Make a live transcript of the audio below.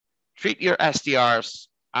treat your SDRs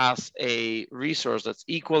as a resource that's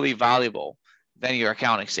equally valuable than your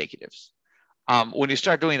account executives. When you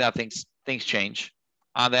start doing that, things change.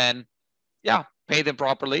 And then, yeah, pay them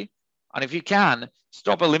properly. And if you can,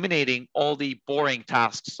 stop eliminating all the boring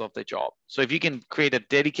tasks of the job. So if you can create a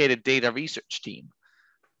dedicated data research team,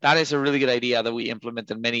 that is a really good idea that we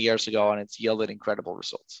implemented many years ago, and it's yielded incredible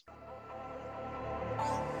results.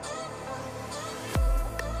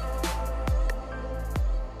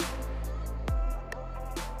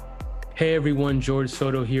 Hey everyone, George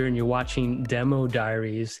Soto here, and you're watching Demo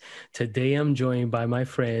Diaries. Today I'm joined by my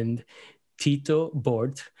friend Tito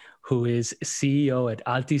Bort, who is CEO at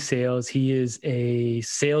Altisales. He is a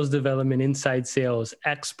sales development, inside sales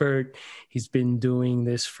expert. He's been doing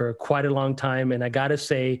this for quite a long time. And I got to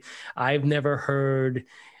say, I've never heard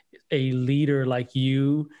a leader like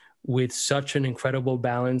you with such an incredible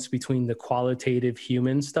balance between the qualitative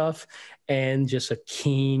human stuff and just a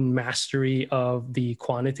keen mastery of the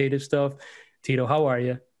quantitative stuff. Tito, how are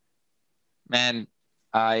you? Man,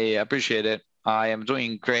 I appreciate it. I am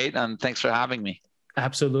doing great, and thanks for having me.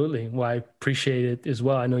 Absolutely. Well, I appreciate it as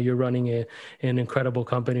well. I know you're running an incredible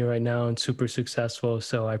company right now and super successful.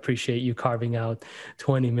 So I appreciate you carving out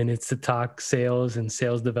 20 minutes to talk sales and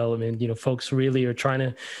sales development. You know, folks really are trying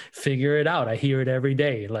to figure it out. I hear it every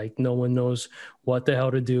day. Like no one knows what the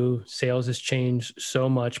hell to do. Sales has changed so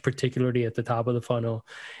much, particularly at the top of the funnel.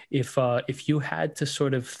 If you had to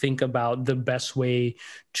sort of think about the best way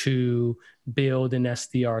to build an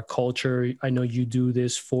SDR culture, I know you do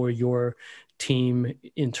this for your team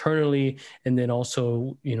internally, and then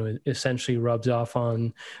also, you know, essentially rubs off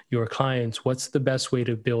on your clients. What's the best way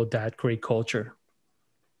to build that great culture?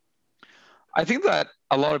 I think that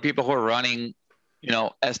a lot of people who are running,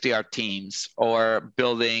 SDR teams or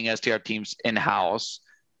building SDR teams in-house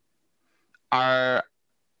are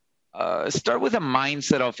start with a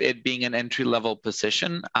mindset of it being an entry-level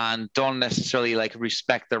position and don't necessarily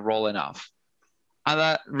respect their role enough. And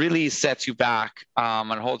that really sets you back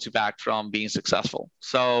and holds you back from being successful.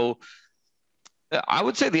 So I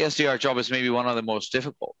would say the SDR job is maybe one of the most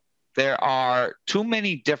difficult. There are too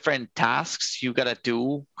many different tasks you got to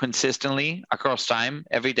do consistently across time,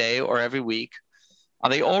 every day or every week.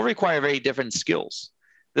 And they all require very different skills.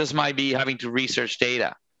 This might be having to research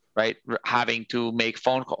data, right? Having to make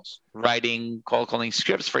phone calls, writing cold calling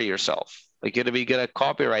scripts for yourself. Like you got to be good at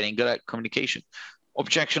copywriting, good at communication.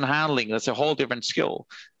 Objection handling, that's a whole different skill.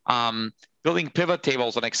 Building pivot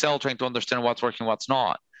tables on Excel, trying to understand what's working, what's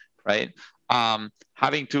not, right?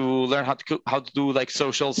 Having to learn how to do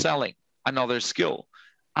social selling, another skill.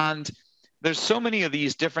 And there's so many of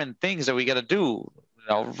these different things that we got to do.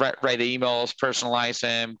 Write emails, personalize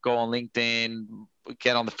them, go on LinkedIn,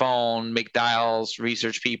 get on the phone, make dials,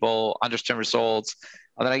 research people, understand results.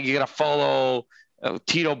 And then you got to follow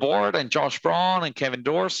Tito Bort and Josh Braun and Kevin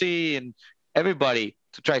Dorsey and everybody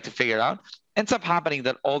to try to figure it out. Ends up happening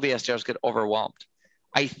that all the SDRs get overwhelmed.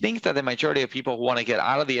 I think that the majority of people who want to get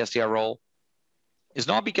out of the SDR role is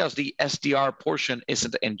not because the SDR portion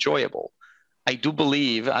isn't enjoyable. I do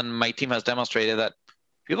believe, and my team has demonstrated, that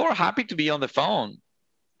people are happy to be on the phone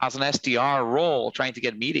as an SDR role, trying to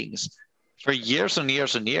get meetings for years and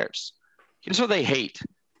years and years. Here's what they hate.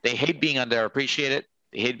 They hate being underappreciated.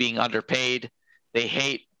 They hate being underpaid. They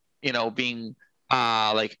hate, being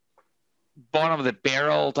bottom of the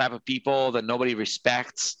barrel type of people that nobody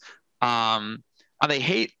respects. And they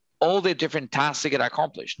hate all the different tasks to get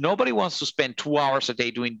accomplished. Nobody wants to spend 2 hours a day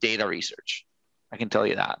doing data research. I can tell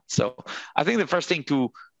you that. So I think the first thing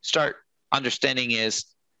to start understanding is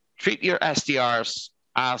treat your SDRs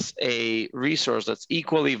as a resource that's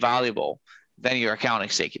equally valuable than your account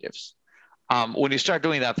executives. When you start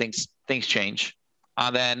doing that, things change.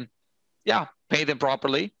 And then, yeah, pay them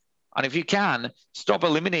properly. And if you can, stop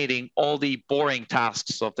eliminating all the boring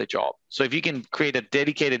tasks of the job. So if you can create a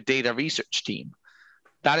dedicated data research team,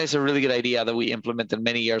 that is a really good idea that we implemented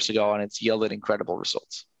many years ago, and it's yielded incredible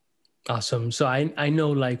results. Awesome. So I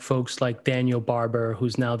know folks like Daniel Barber,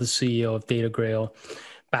 who's now the CEO of DataGrail,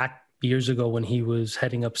 back years ago when he was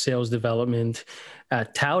heading up sales development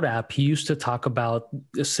at ToutApp, he used to talk about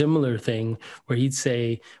a similar thing where he'd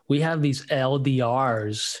say, we have these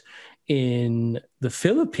LDRs in the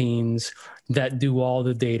Philippines that do all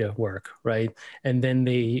the data work, right? And then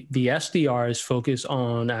the SDRs focus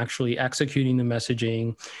on actually executing the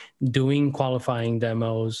messaging, doing qualifying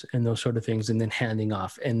demos and those sort of things, and then handing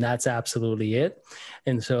off. And that's absolutely it.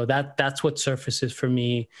 And so that's what surfaces for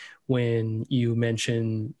me when you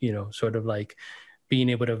mention, sort of being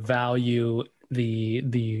able to value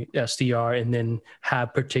the SDR and then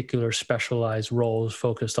have particular specialized roles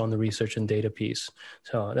focused on the research and data piece.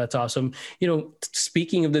 So that's awesome.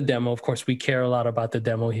 Speaking of the demo, of course, we care a lot about the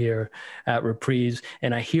demo here at Reprise.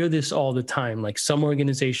 And I hear this all the time. Like some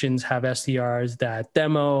organizations have SDRs that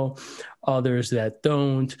demo, others that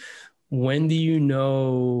don't. When do you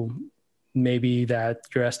know maybe that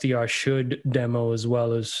your SDR should demo as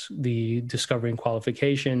well as the discovery and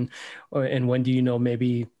qualification? And when do you know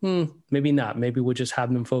maybe not? Maybe we'll just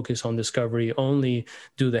have them focus on discovery only,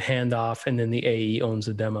 do the handoff, and then the AE owns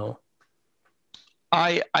the demo.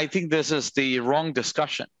 I think this is the wrong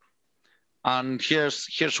discussion. And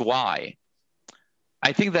here's why.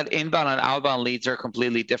 I think that inbound and outbound leads are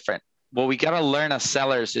completely different. What we got to learn as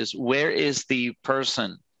sellers is where is the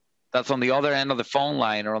person that's on the other end of the phone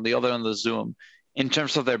line or on the other end of the Zoom in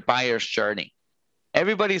terms of their buyer's journey.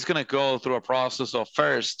 Everybody's going to go through a process of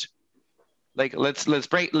first, like let's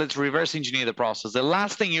reverse engineer the process. The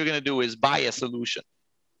last thing you're going to do is buy a solution.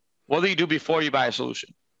 What do you do before you buy a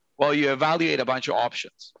solution? Well, you evaluate a bunch of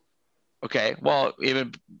options. Okay. Well,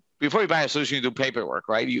 even before you buy a solution, you do paperwork,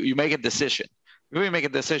 right? You make a decision. Before you make a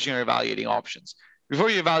decision, you're evaluating options. Before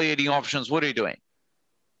you're evaluating options, what are you doing?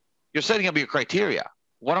 You're setting up your criteria.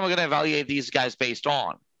 What am I going to evaluate these guys based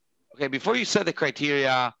on? Okay, before you set the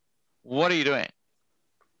criteria, what are you doing?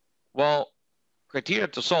 Well, criteria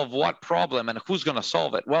to solve what problem and who's going to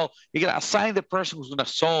solve it? Well, you're going to assign the person who's going to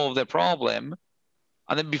solve the problem.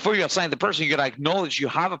 And then before you assign the person, you're going to acknowledge you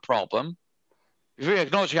have a problem. Before you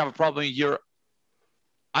acknowledge you have a problem, you're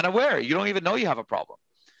unaware. You don't even know you have a problem.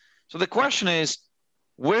 So the question is,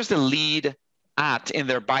 where's the lead at in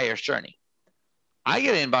their buyer's journey? I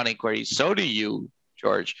get inbound inquiries, so do you,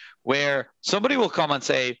 George, where somebody will come and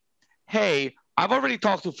say, hey, I've already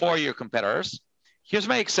talked to 4 of your competitors. Here's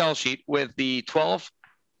my Excel sheet with the 12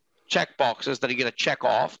 check boxes that you get to check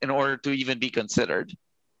off in order to even be considered.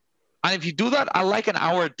 And if you do that, I like an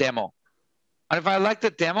hour demo. And if I like the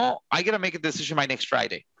demo, I get to make a decision by next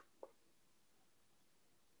Friday.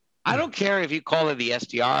 I don't care if you call it the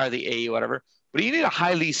SDR, the AE, whatever, but you need a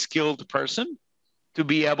highly skilled person to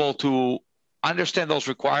be able to understand those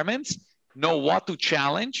requirements, know what to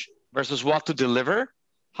challenge versus what to deliver,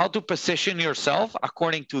 how to position yourself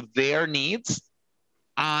according to their needs,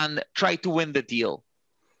 and try to win the deal.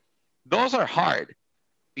 Those are hard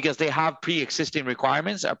because they have pre-existing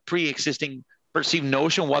requirements, a pre-existing perceived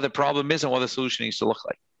notion what the problem is and what the solution needs to look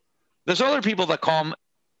like. There's other people that come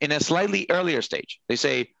in a slightly earlier stage. They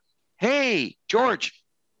say, hey, George,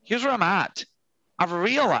 here's where I'm at. I've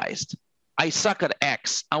realized I suck at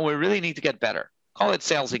X and we really need to get better. Call it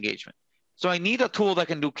sales engagement. So I need a tool that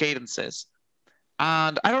can do cadences.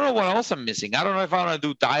 And I don't know what else I'm missing. I don't know if I want to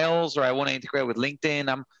do dials or I want to integrate with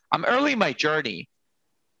LinkedIn. I'm early in my journey.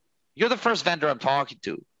 You're the first vendor I'm talking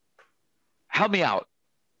to. Help me out.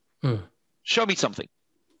 Show me something.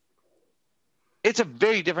 It's a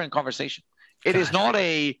very different conversation. It is not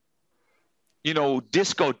a,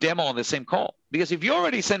 disco demo on the same call. Because if you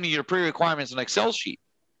already send me your pre-requirements on an Excel sheet,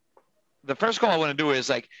 the first call I want to do is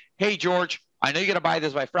like, hey, George, I know you're going to buy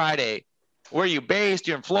this by Friday. Where are you based?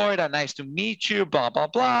 You're in Florida. Nice to meet you, blah, blah,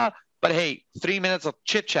 blah. But hey, 3 minutes of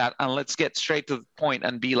chit chat and let's get straight to the point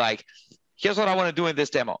and be like, here's what I want to do in this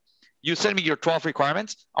demo. You send me your 12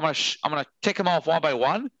 requirements. I'm gonna tick them off one by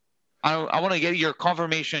one. I want to get your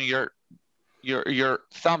confirmation, your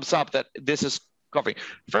thumbs up that this is covering.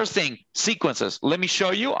 First thing, sequences. Let me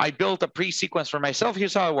show you. I built a pre-sequence for myself.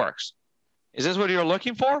 Here's how it works. Is this what you're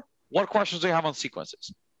looking for? What questions do you have on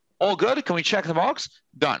sequences? All good? Can we check the box?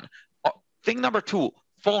 Done. Thing number 2,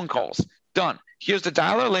 phone calls. Done. Here's the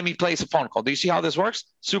dialer. Let me place a phone call. Do you see how this works?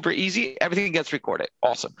 Super easy. Everything gets recorded.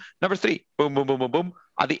 Awesome. Number 3, boom, boom, boom, boom, boom.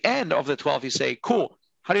 At the end of the 12, you say, cool.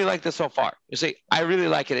 How do you like this so far? You say, I really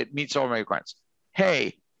like it. It meets all my requirements.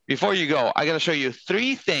 Hey, before you go, I got to show you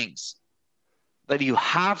 3 things that you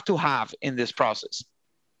have to have in this process.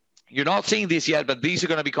 You're not seeing this yet, but these are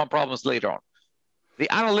going to become problems later on. The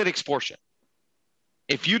analytics portion.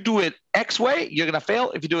 If you do it X way, you're going to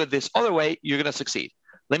fail. If you do it this other way, you're going to succeed.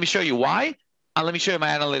 Let me show you why, and let me show you my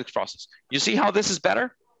analytics process. You see how this is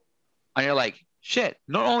better? And you're like, shit,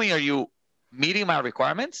 not only are you meeting my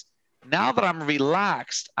requirements, now that I'm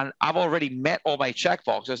relaxed and I've already met all my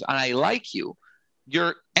checkboxes and I like you,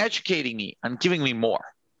 you're educating me and giving me more.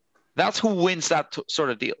 That's who wins that sort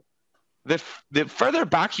of deal. The further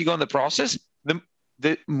back you go in the process,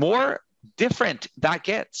 the more different that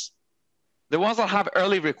gets. The ones that have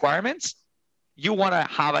early requirements, you want to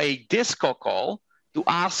have a disco call to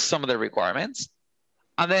ask some of the requirements.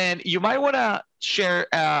 And then you might want to share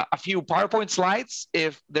a few PowerPoint slides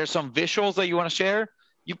if there's some visuals that you want to share.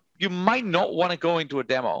 You might not want to go into a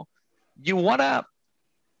demo. you want to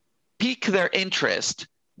pique their interest,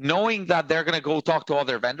 knowing that they're going to go talk to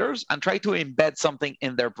other vendors and try to embed something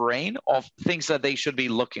in their brain of things that they should be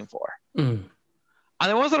looking for. And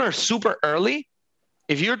the ones that are super early,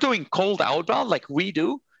 if you're doing cold outbound like we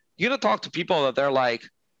do, you're going to talk to people that they're like,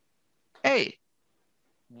 hey,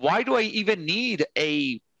 why do I even need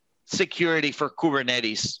a security for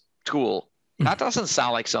Kubernetes tool? That doesn't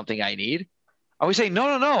sound like something I need. I would say,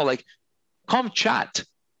 no, like, come chat.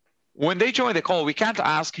 When they join the call, we can't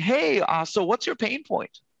ask, hey, so what's your pain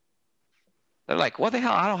point? They're like, what the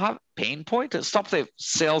hell? I don't have pain point. Stop the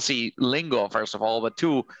salesy lingo, first of all. But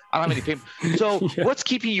two, I don't have any pain. So what's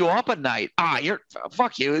keeping you up at night?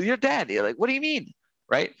 Fuck you. You're dead. You're like, what do you mean?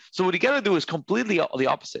 Right? So what you got to do is completely the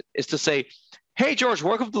opposite, is to say, hey, George,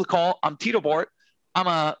 welcome to the call. I'm Tito Bort. I'm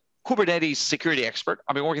a Kubernetes security expert.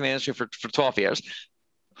 I've been working in the industry for 12 years.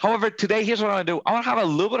 However, today, here's what I want to do. I want to have a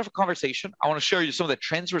little bit of a conversation. I want to share you some of the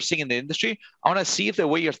trends we're seeing in the industry. I want to see if the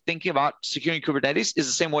way you're thinking about securing Kubernetes is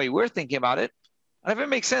the same way we're thinking about it. And if it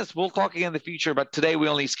makes sense, we'll talk again in the future. But today, we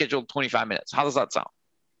only scheduled 25 minutes. How does that sound?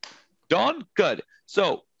 Done? Good.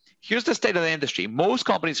 So here's the state of the industry. Most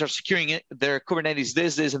companies are securing their Kubernetes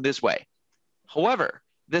this, and this way. However,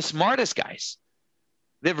 the smartest guys,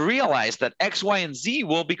 they've realized that X, Y, and Z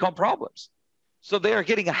will become problems. So they are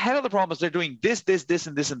getting ahead of the problems. They're doing this,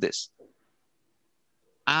 and this.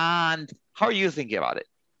 And how are you thinking about it?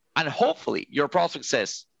 And hopefully your prospect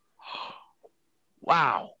says,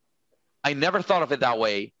 wow, I never thought of it that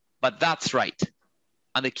way, but that's right.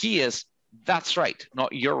 And the key is, that's right,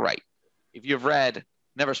 not you're right. If you've read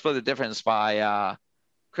Never Split the Difference by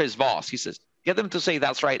Chris Voss, he says, get them to say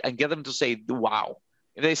that's right and get them to say, wow.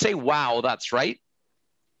 If they say, wow, that's right,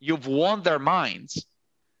 you've won their minds.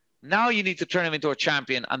 Now you need to turn them into a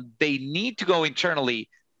champion, and they need to go internally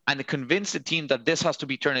and convince the team that this has to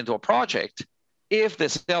be turned into a project. If the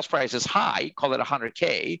sales price is high, call it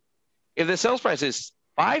 100K. If the sales price is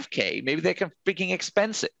 5K, maybe they can freaking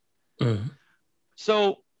expense it.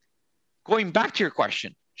 So going back to your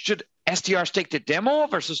question, should SDRs take the demo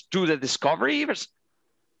versus do the discovery?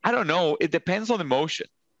 I don't know. It depends on the motion.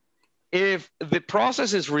 If the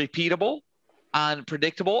process is repeatable and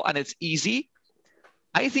predictable and it's easy,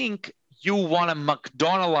 I think you want to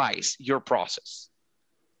McDonaldize your process.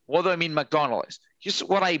 What do I mean McDonaldize? Just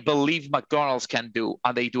what I believe McDonald's can do,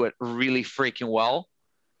 and they do it really freaking well.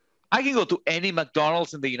 I can go to any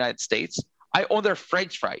McDonald's in the United States. I own their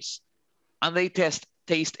French fries, and they taste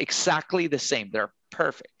exactly the same. They're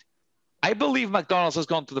perfect. I believe McDonald's has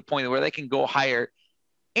gone to the point where they can go hire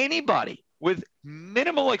anybody with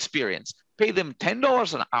minimal experience, pay them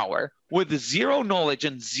 $10 an hour with zero knowledge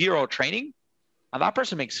and zero training, and that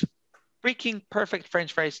person makes freaking perfect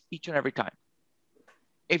French fries each and every time.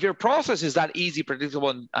 If your process is that easy, predictable,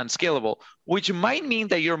 and scalable, which might mean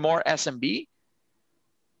that you're more SMB,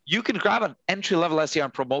 you can grab an entry-level SDR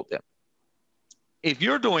and promote them. If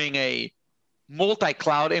you're doing a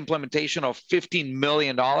multi-cloud implementation of $15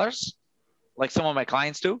 million, like some of my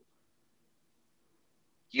clients do,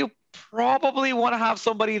 you probably want to have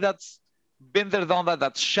somebody that's been there, done that,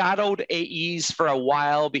 that's shadowed AEs for a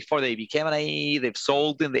while before they became an AE. They've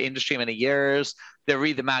sold in the industry many years. They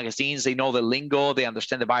read the magazines. They know the lingo. They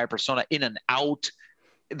understand the buyer persona in and out.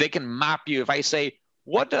 They can map you. If I say,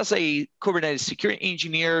 what does a Kubernetes security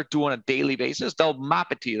engineer do on a daily basis? They'll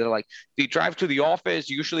map it to you. They're like, they drive to the office,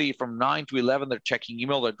 usually from 9 to 11, they're checking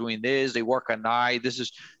email, they're doing this, they work at night, this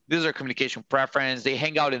is their communication preference, they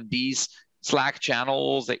hang out in these Slack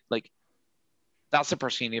channels, that's the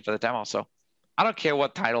person you need for the demo. So I don't care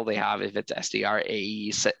what title they have, if it's SDR,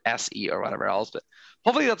 AE, SE, or whatever else, but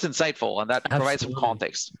hopefully that's insightful and that provides some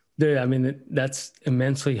context. Dude, I mean, that's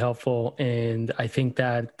immensely helpful. And I think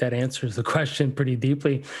that answers the question pretty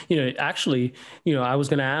deeply. Actually, I was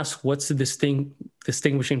going to ask, what's the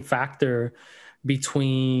distinguishing factor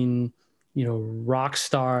between, rock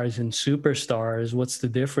stars and superstars? What's the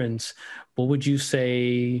difference? What would you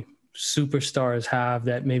say superstars have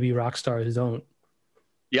that maybe rock stars don't?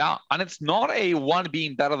 Yeah, and it's not a one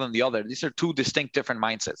being better than the other. These are two distinct different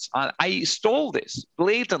mindsets. And I stole this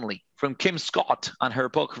blatantly from Kim Scott on her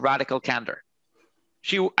book, Radical Candor.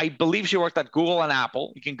 I believe she worked at Google and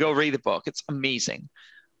Apple. You can go read the book. It's amazing.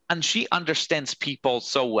 And she understands people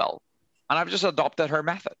so well. And I've just adopted her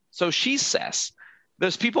method. So she says,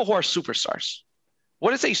 there's people who are superstars.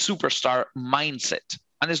 What is a superstar mindset?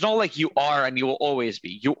 And it's not like you are and you will always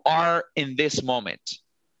be. You are in this moment.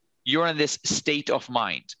 You're in this state of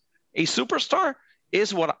mind. A superstar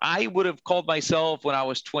is what I would have called myself when I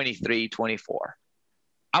was 23, 24.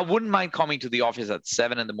 I wouldn't mind coming to the office at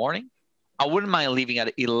 7 in the morning. I wouldn't mind leaving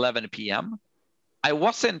at 11 p.m. I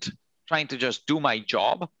wasn't trying to just do my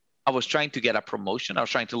job. I was trying to get a promotion. I was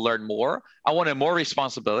trying to learn more. I wanted more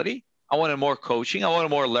responsibility. I wanted more coaching. I wanted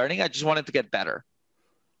more learning. I just wanted to get better.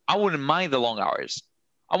 I wouldn't mind the long hours.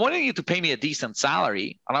 I wanted you to pay me a decent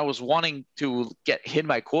salary, and I was wanting to hit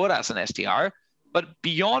my quota as an SDR. But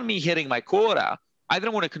beyond me hitting my quota, I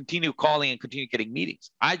didn't want to continue calling and continue getting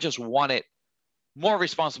meetings. I just wanted more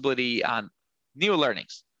responsibility and new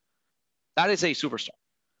learnings. That is a superstar.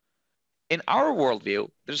 In our worldview,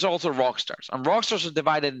 there's also rock stars. And rock stars are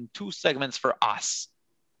divided in two segments for us.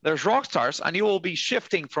 There's rock stars, and you will be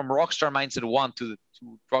shifting from rockstar mindset 1 to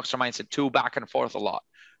rockstar mindset 2 back and forth a lot.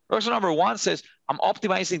 Rockstar number 1 says, I'm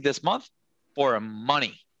optimizing this month for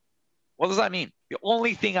money. What does that mean? The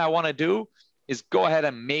only thing I want to do is go ahead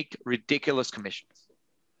and make ridiculous commissions.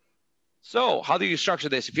 So how do you structure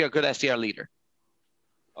this if you're a good SDR leader?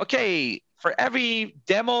 Okay, for every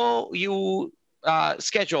demo you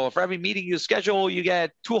schedule, for every meeting you schedule, you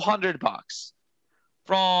get $200.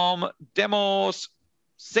 From demos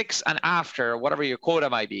 6 and after, whatever your quota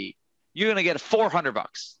might be, you're going to get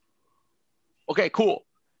 $400. Okay, cool.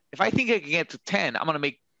 If I think I can get to 10, I'm going to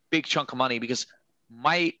make a big chunk of money because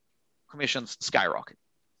my commissions skyrocket.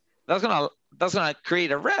 That's going to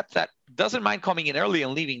create a rep that doesn't mind coming in early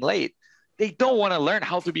and leaving late. They don't want to learn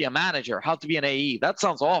how to be a manager, how to be an AE. That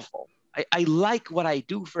sounds awful. I like what I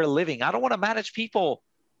do for a living. I don't want to manage people.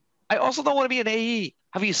 I also don't want to be an AE.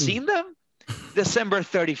 Have you seen them? December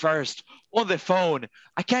 31st on the phone.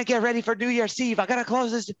 I can't get ready for New Year's Eve. I got to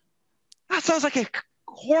close this. That sounds like a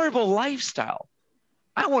horrible lifestyle.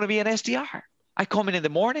 I want to be an SDR. I come in the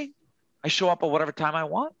morning. I show up at whatever time I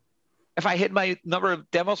want. If I hit my number of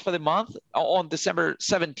demos for the month on December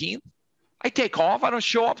 17th, I take off. I don't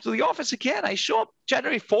show up to the office again. I show up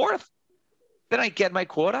January 4th. Then I get my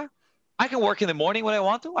quota. I can work in the morning when I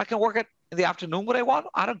want to. I can work in the afternoon when I want.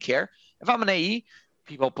 I don't care. If I'm an AE,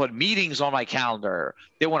 people put meetings on my calendar.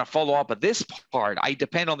 They want to follow up at this part. I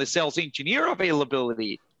depend on the sales engineer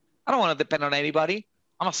availability. I don't want to depend on anybody.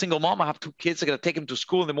 I'm a single mom. I have 2 kids. I got to take them to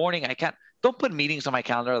school in the morning. I can't. Don't put meetings on my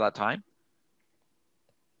calendar at that time.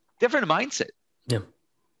 Different mindset. Yeah.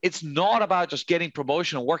 It's not about just getting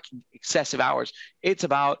promotion and working excessive hours. It's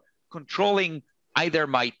about controlling either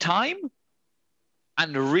my time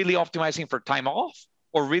and really optimizing for time off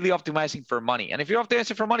or really optimizing for money. And if you're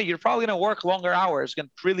optimizing for money, you're probably going to work longer hours, going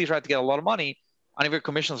to really try to get a lot of money. And if your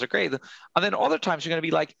commissions are great, and then other times you're going to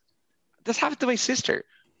be like, this happened to my sister.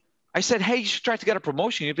 I said, hey, you should try to get a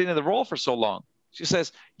promotion. You've been in the role for so long. She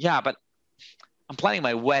says, yeah, but I'm planning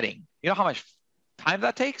my wedding. You know how much time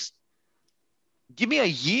that takes? Give me a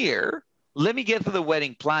year. Let me get to the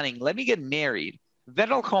wedding planning. Let me get married.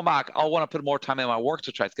 Then I'll come back. I'll want to put more time in my work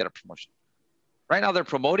to try to get a promotion. Right now they're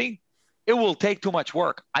promoting. It will take too much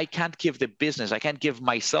work. I can't give the business. I can't give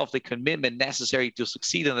myself the commitment necessary to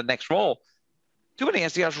succeed in the next role. Too many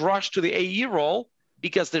SDRs rush to the AE role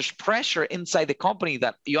because there's pressure inside the company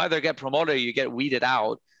that you either get promoted or you get weeded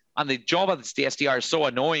out. And the job as the SDR is so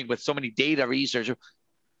annoying with so many data research.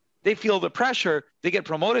 They feel the pressure. They get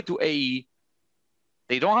promoted to AE.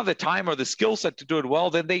 They don't have the time or the skill set to do it well.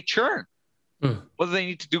 Then they churn. Whether they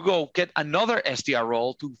need to go get another SDR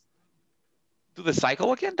role to do the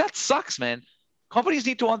cycle again, that sucks, man. Companies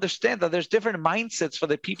need to understand that there's different mindsets for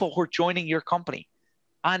the people who are joining your company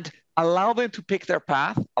and allow them to pick their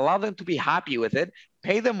path, allow them to be happy with it,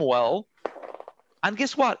 pay them well. And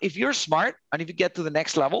guess what? If you're smart and if you get to the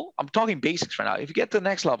next level, I'm talking basics right now. If you get to the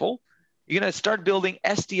next level, you're going to start building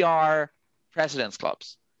SDR presidents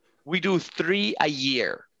clubs. We do 3 a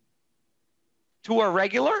year. 2 are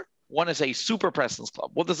regular. 1 is a super presidents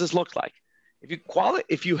club. What does this look like?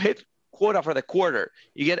 If you hit quota for the quarter,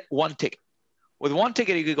 you get 1 ticket. With 1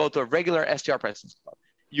 ticket, you can go to a regular SDR presidents club.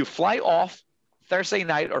 You fly off Thursday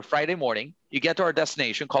night or Friday morning. You get to our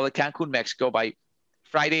destination, call it Cancun, Mexico, by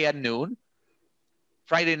Friday at noon.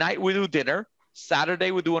 Friday night, we do dinner.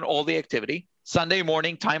 Saturday, we're doing all the activity. Sunday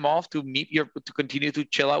morning, time off to continue to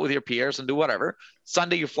chill out with your peers and do whatever.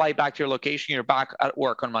 Sunday, you fly back to your location. You're back at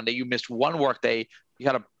work on Monday. You missed 1 work day. You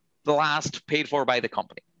had a blast paid for by the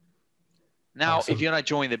company. Now, awesome. If you're not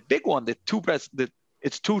joining the big one,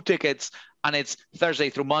 it's 2 tickets and it's Thursday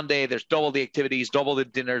through Monday. There's double the activities, double the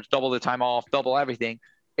dinners, double the time off, double everything.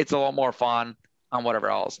 It's a lot more fun and whatever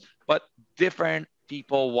else. But different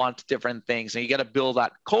people want different things. And you got to build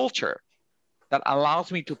that culture that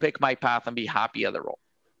allows me to pick my path and be happy at the role.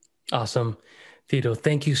 Awesome. Tito,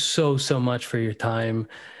 thank you so much for your time.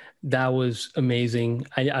 That was amazing.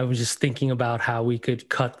 I was just thinking about how we could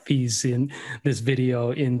cut these in this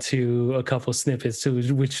video into a couple snippets, so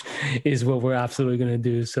which is what we're absolutely going to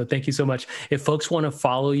do. So thank you so much. If folks want to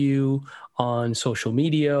follow you on social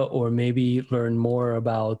media or maybe learn more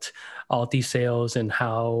about Alti Sales and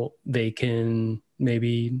how they can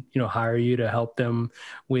maybe, hire you to help them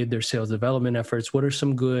with their sales development efforts, what are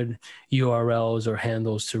some good URLs or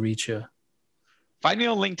handles to reach you? Find me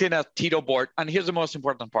on LinkedIn at Tito Board. And here's the most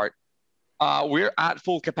important part. We're at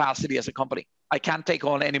full capacity as a company. I can't take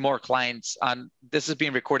on any more clients. And this is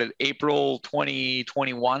being recorded April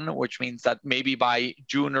 2021, which means that maybe by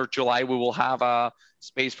June or July, we will have a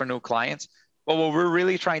space for new clients. But what we're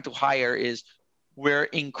really trying to hire is we're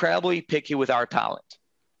incredibly picky with our talent.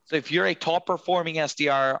 So if you're a top performing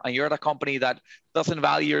SDR and you're at a company that doesn't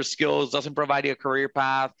value your skills, doesn't provide you a career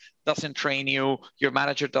path, doesn't train you, your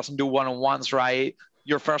manager doesn't do one-on-ones right,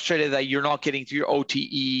 you're frustrated that you're not getting to your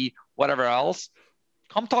OTE, whatever else,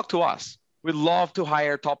 come talk to us. We love to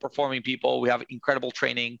hire top performing people. We have incredible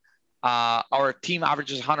training. Our team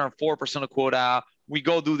averages 104% of quota. We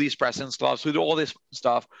go do these presence clubs. We do all this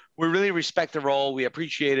stuff. We really respect the role. We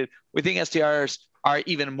appreciate it. We think SDRs are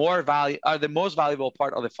even more are the most valuable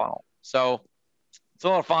part of the funnel. So it's a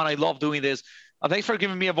lot of fun. I love doing this. Thanks for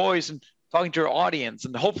giving me a voice and talking to your audience.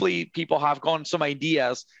 And hopefully people have gotten some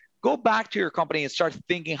ideas. Go back to your company and start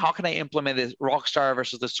thinking, how can I implement this rockstar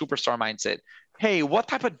versus the superstar mindset? Hey, what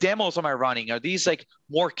type of demos am I running? Are these like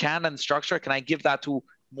more canned and structured? Can I give that to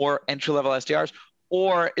more entry-level SDRs?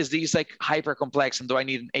 Or is these like hyper complex and do I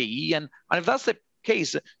need an AE? And if that's the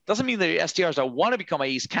case, it doesn't mean that SDRs that want to become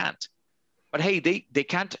AEs can't. But hey, they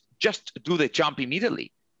can't just do the jump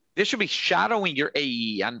immediately. They should be shadowing your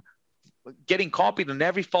AE and getting copied in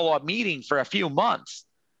every follow-up meeting for a few months,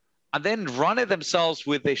 and then run it themselves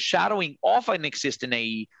with the shadowing of an existing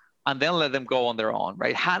AE, and then let them go on their own,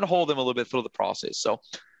 right? Handhold them a little bit through the process. So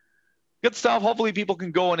good stuff. Hopefully people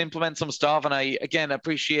can go and implement some stuff. And I, again,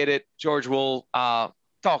 appreciate it. George, we'll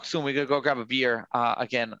talk soon. We're going to go grab a beer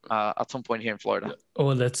again at some point here in Florida. Oh,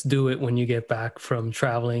 let's do it when you get back from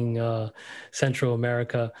traveling Central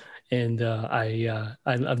America. And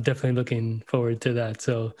I'm definitely looking forward to that.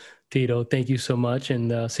 So Tito, thank you so much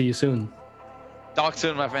and see you soon. Talk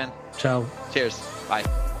soon, my friend. Ciao. Cheers.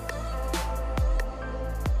 Bye.